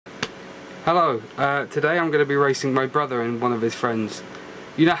Hello, today I'm going to be racing my brother and one of his friends.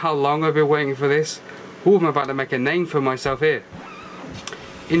 You know how long I've been waiting for this? Oh, I'm about to make a name for myself here.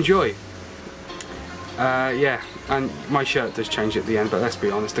 Enjoy. Yeah, and my shirt does change at the end, but let's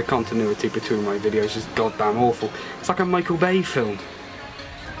be honest, the continuity between my videos is goddamn awful. It's like a Michael Bay film.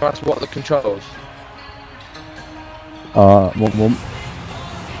 That's what the controls. Womp.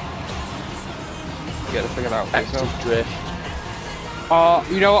 You get to figure it out for yourself. Active drift.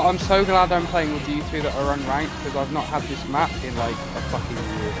 You know what, I'm so glad I'm playing with you two that are unranked, because I've not had this map in like a fucking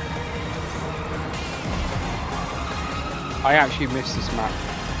year. I actually miss this map.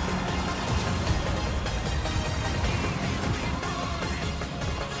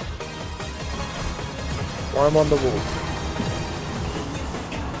 I'm on the wall.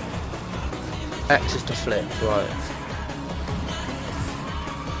 X is to flip, right.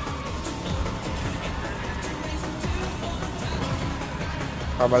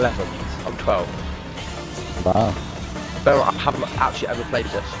 I'm 11. I'm 12. Wow. I haven't actually ever played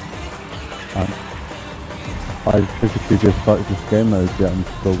this. I physically just started this game mode yet and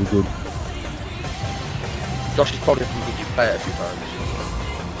still good. Josh is probably thinking you play it a few times.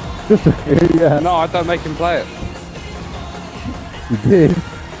 Just a few, yeah. No, I don't make him play it. You did?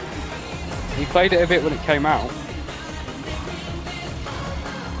 He played it a bit when it came out.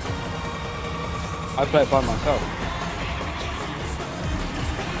 I play it by myself.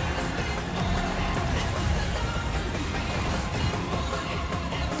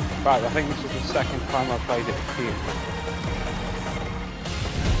 Right, I think this is the second time I played it with you.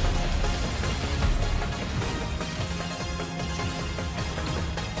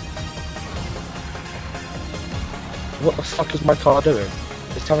 What the fuck is my car doing?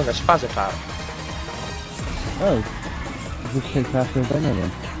 It's having a spaz attack. Oh. Just take cash or Venmo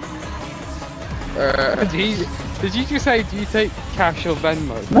then. Did you just say, do you take cash or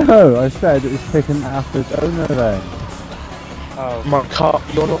Venmo? No, I said it was taken after its owner then. Oh. My car,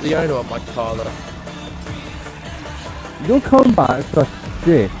 you're not the owner of my car though. Your comeback's a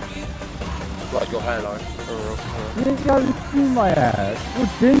dick. Like your hairline. You haven't seen my ass.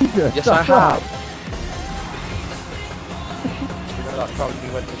 You're ginger. Yes, I have. You know that time we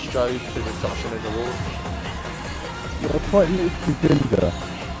went to Strode to the Josh and his award? You're quite literally ginger.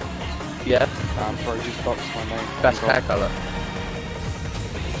 Yeah. I'm probably just boxed my name. Best hair colour.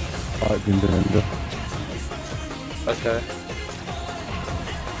 Alright, ginger. Okay.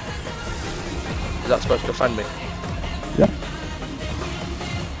 Is that supposed to offend me? Yeah.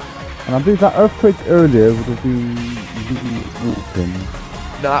 And I believe that earthquake earlier would have been really awesome.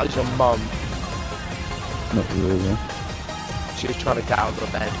 No, that was your mum. Not really. She was trying to get out of the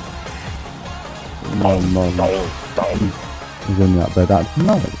bed. No. He's in that bed. That's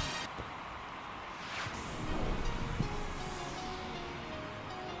nice.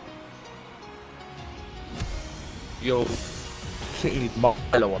 You'll think you need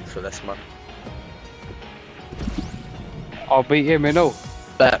Milo on for this, man. I'll beat him in all.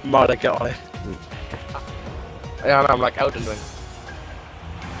 Bet Milo, get on it. Yeah, I'm like Elden Ring.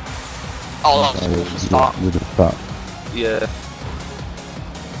 Oh, that's a start. With the start. Yeah.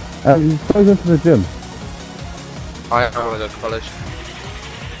 You're supposed to go to the gym. I want to go to college.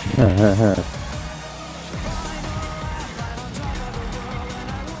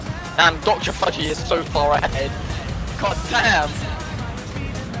 And Dr. Fudgey is so far ahead. God damn!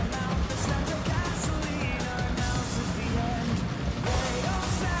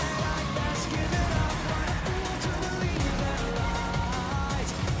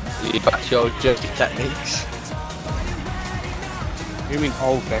 You back to your jerky techniques. You mean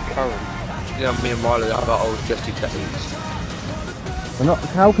old, they're current. Yeah, me and Milo have our old jerky techniques. We're not,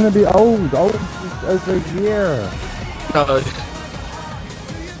 how can it be old? Old is over a year. No.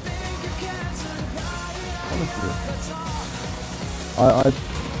 Honestly. I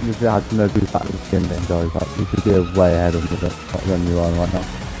usually had to know do that with skin then, guys. Like, you should be way ahead of me than you are right now.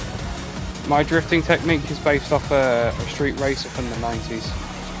 My drifting technique is based off a street racer from the 90s.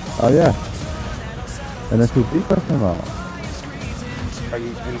 Oh yeah. And that's what you're talking about.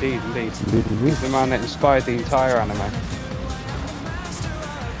 Indeed. He's the man that inspired the entire anime.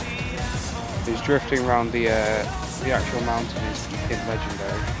 He's drifting around the actual mountain is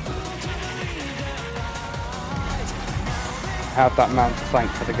legendary. I have that man to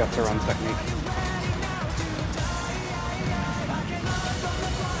thank for the gutter run technique.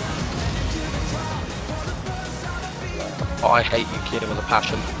 I hate you, kid, with a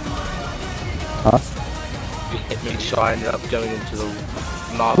passion. Huh? You hit me so I ended up going into the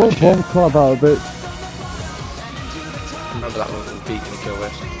lava One shit. club out of it. Remember that one with Beacon and Kill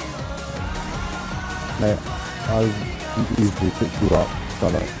West? Mate, I easily pick you up.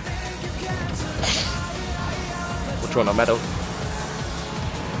 Shut up. drawn a medal.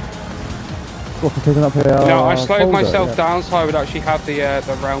 What's the taking up here? No, I slowed Folder, myself yeah. down so I would actually have the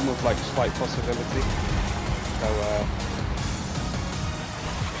realm of like slight possibility. So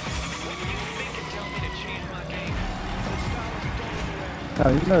No,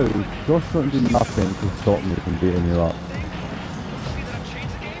 you know, Josh won't do nothing to stop me from beating you up.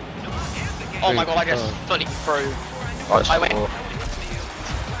 Oh my god, I just fully through. I went.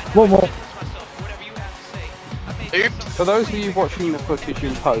 One more. Oops. for those of you watching the footage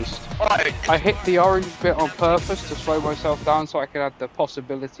in post, Right. I hit the orange bit on purpose to slow myself down so I could have the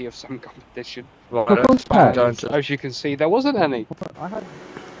possibility of some competition. And as you can see, there wasn't any.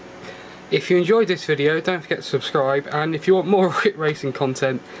 If you enjoyed this video, don't forget to subscribe, and if you want more Rocket Racing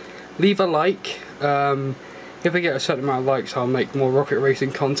content, leave a like. If I get a certain amount of likes, I'll make more Rocket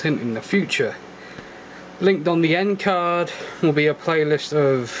Racing content in the future. Linked on the end card will be a playlist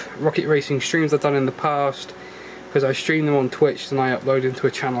of Rocket Racing streams I've done in the past, because I stream them on Twitch and I upload them to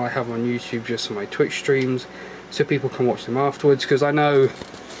a channel I have on YouTube just for my Twitch streams, so people can watch them afterwards, because I know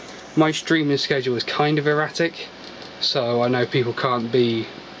my streaming schedule is kind of erratic, so I know people can't be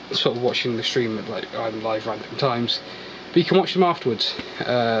sort of watching the stream at like live random times, but you can watch them afterwards.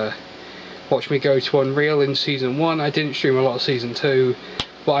 Watch me go to Unreal in Season 1. I didn't stream a lot of Season 2,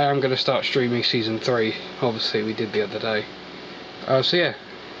 but I am going to start streaming Season 3, obviously we did the other day. So yeah.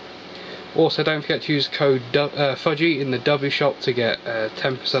 Also don't forget to use code Fudgey in the W shop to get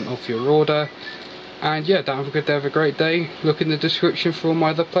 10% off your order. And yeah, don't forget to have a great day. Look in the description for all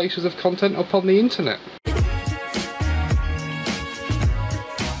my other places of content upon the internet.